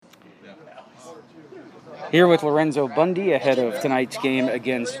Here with Lorenzo Bundy ahead of tonight's game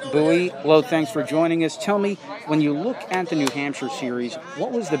against Bowie. Lo, thanks for joining us. Tell me, when you look at the New Hampshire series,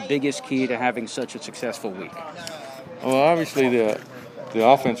 what was the biggest key to having such a successful week? Well, obviously the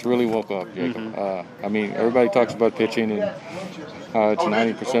offense really woke up, Jacob. I mean, everybody talks about pitching and it's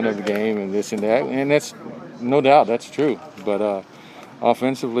 90% of the game and this and that, and that's no doubt that's true. But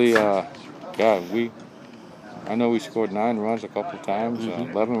offensively, I know we scored 9 runs a couple of times,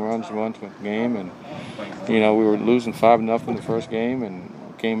 11 runs one game, and we were losing 5-0 in the first game, and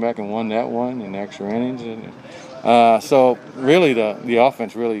came back and won that one in extra innings, and so really the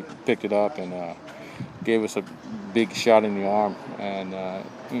offense really picked it up and gave us a big shot in the arm, and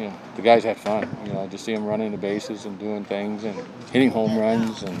the guys had fun. Just see them running the bases and doing things and hitting home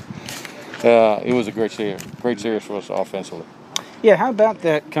runs, and it was a great series for us offensively. Yeah, how about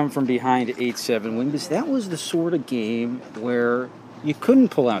that come from behind 8-7 win? Because that was the sort of game where you couldn't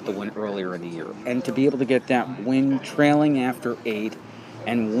pull out the win earlier in the year. And to be able to get that win trailing after 8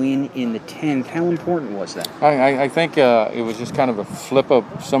 and win in the 10th, how important was that? I think it was just kind of a flip of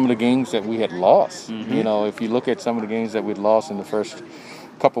some of the games that we had lost. If you look at some of the games that we'd lost in the first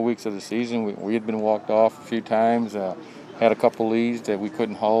couple weeks of the season, we had been walked off a few times, had a couple leads that we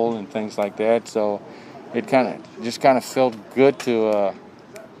couldn't hold and things like that. So it kind of felt good to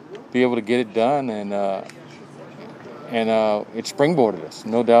be able to get it done, and it springboarded us,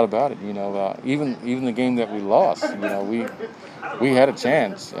 no doubt about it. Even the game that we lost, we had a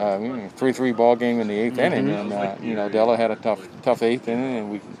chance. 3-3 ball game in the 8th inning, and Della had a tough 8th inning, and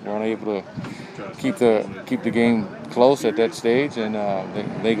we weren't able to keep the game close at that stage, and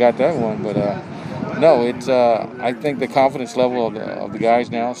they got that one, but. No, it's. I think the confidence level of the guys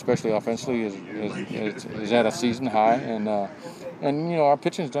now, especially offensively, is at a season high, and our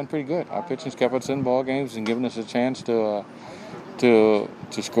pitching's done pretty good. Our pitching's kept us in ball games and given us a chance to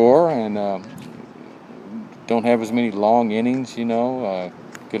score, and don't have as many long innings. Get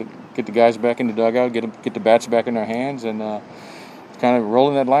the guys back in the dugout, get the bats back in their hands, and kind of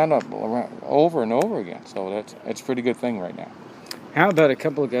rolling that lineup over and over again. So that's a pretty good thing right now. How about a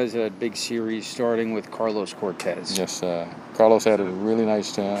couple of guys that had big series, starting with Carlos Cortez? Yes, Carlos had a really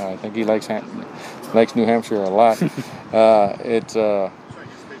nice. I think he likes New Hampshire a lot.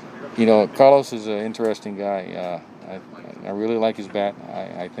 Carlos is an interesting guy. I really like his bat.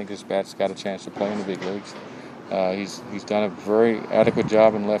 I think his bat's got a chance to play in the big leagues. He's done a very adequate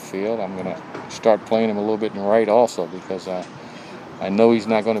job in left field. I'm going to start playing him a little bit in right also, because I know he's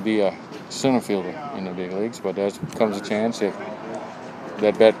not going to be a center fielder in the big leagues, but there comes a chance if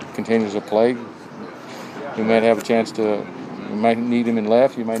that bat continues to play. You might have a chance to. You might need him in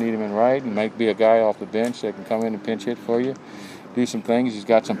left. You might need him in right. He might be a guy off the bench that can come in and pinch hit for you, do some things. He's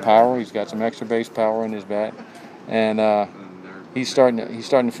got some power. He's got some extra base power in his bat, and he's starting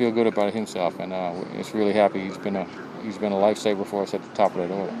to feel good about himself. And it's really happy. He's been a lifesaver for us at the top of that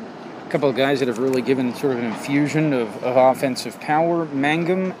order. A couple of guys that have really given sort of an infusion of offensive power: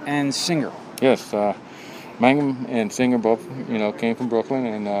 Mangum and Singer. Yes. Mangum and Singer both, came from Brooklyn,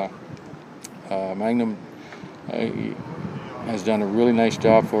 and Mangum has done a really nice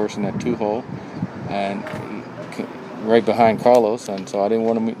job for us in that 2-hole, and right behind Carlos. And so I didn't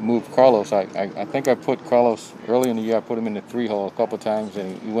want to move Carlos. I think I put Carlos early in the year. I put him in the 3-hole a couple of times,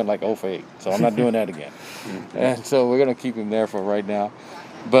 and he went like 0 for 8. So I'm not doing that again. And so we're going to keep him there for right now.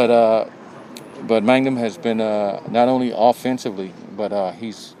 But Mangum has been not only offensively, but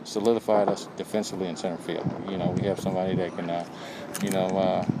he's solidified us defensively in center field. We have somebody that can,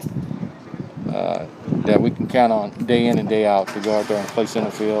 that we can count on day in and day out to go out there and play center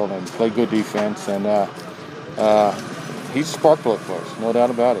field and play good defense. And he's a spark plug for us, no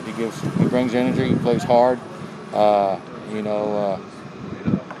doubt about it. He brings energy. He plays hard.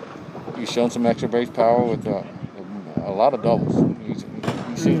 He's shown some extra base power with a lot of doubles. He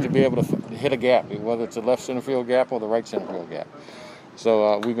seems to be able to hit a gap, whether it's a left center field gap or the right center field gap.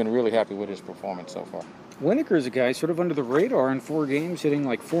 So we've been really happy with his performance so far. Winokur is a guy sort of under the radar in 4 games, hitting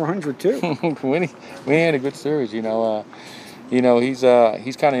like 400 too. Winnie had a good series. He's kind of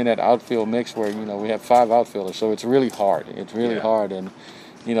in that outfield mix where we have 5 outfielders, so it's really hard. It's really hard, and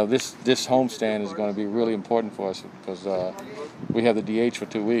this homestand is going to be really important for us because we have the DH for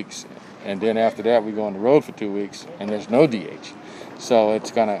 2 weeks, and then after that we go on the road for 2 weeks, and there's no DH. So it's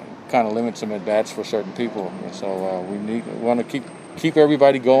gonna kind of limit some at bats for certain people. So we want to keep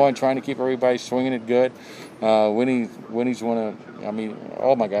everybody going, trying to keep everybody swinging it good. Winnie's one of. I mean,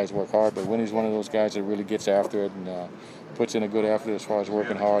 all my guys work hard, but Winnie's one of those guys that really gets after it and puts in a good effort as far as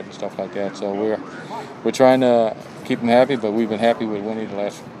working hard and stuff like that. So we're trying to keep him happy, but we've been happy with Winnie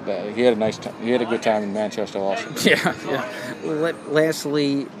he had a nice time. He had a good time in Manchester also. Yeah.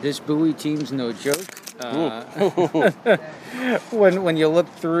 Lastly, this Bowie team's no joke. When you look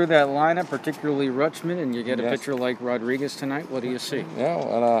through that lineup, particularly Rutschman, and you get a Yes. pitcher like Rodriguez tonight, what do you see? Yeah,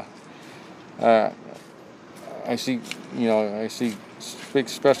 well, I see,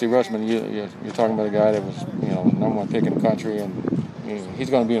 especially Rutschman. You're talking about a guy that was, number one pick in the country, and he's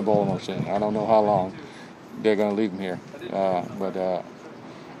going to be in Baltimore soon. I don't know how long they're going to leave him here, but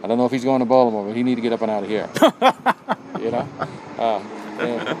I don't know if he's going to Baltimore. But he need to get up and out of here.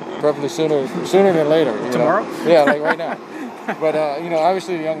 And probably sooner than later. Tomorrow? Yeah, like right now. But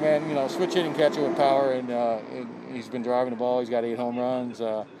obviously the young man, switch hitting catcher with power, and he's been driving the ball. He's got 8 home runs.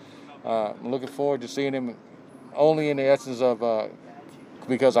 I'm looking forward to seeing him only in the essence of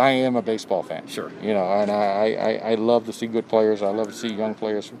because I am a baseball fan. Sure. And I love to see good players. I love to see young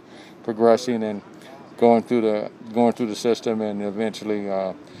players progressing and going through the system, and eventually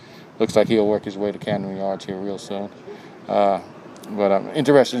looks like he'll work his way to Camden Yards here real soon. But I'm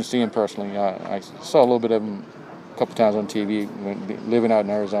interested in seeing him personally. I saw a little bit of him a couple times on TV living out in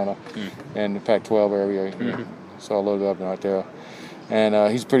Arizona in the Pac-12 area. Saw a little bit of him out there. And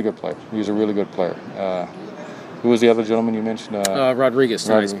he's a pretty good player. He's a really good player. Who was the other gentleman you mentioned? Rodriguez,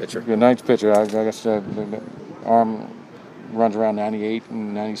 tonight's pitcher. The ninth pitcher. I guess the arm runs around 98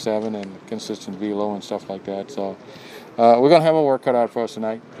 and 97 and consistent velo and stuff like that. So we're going to have a work cut out for us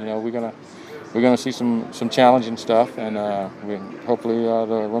tonight. We're going to see some challenging stuff, and hopefully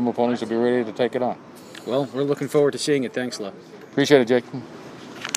the Rumble Ponies will be ready to take it on. Well, we're looking forward to seeing it. Thanks, Lo. Appreciate it, Jake.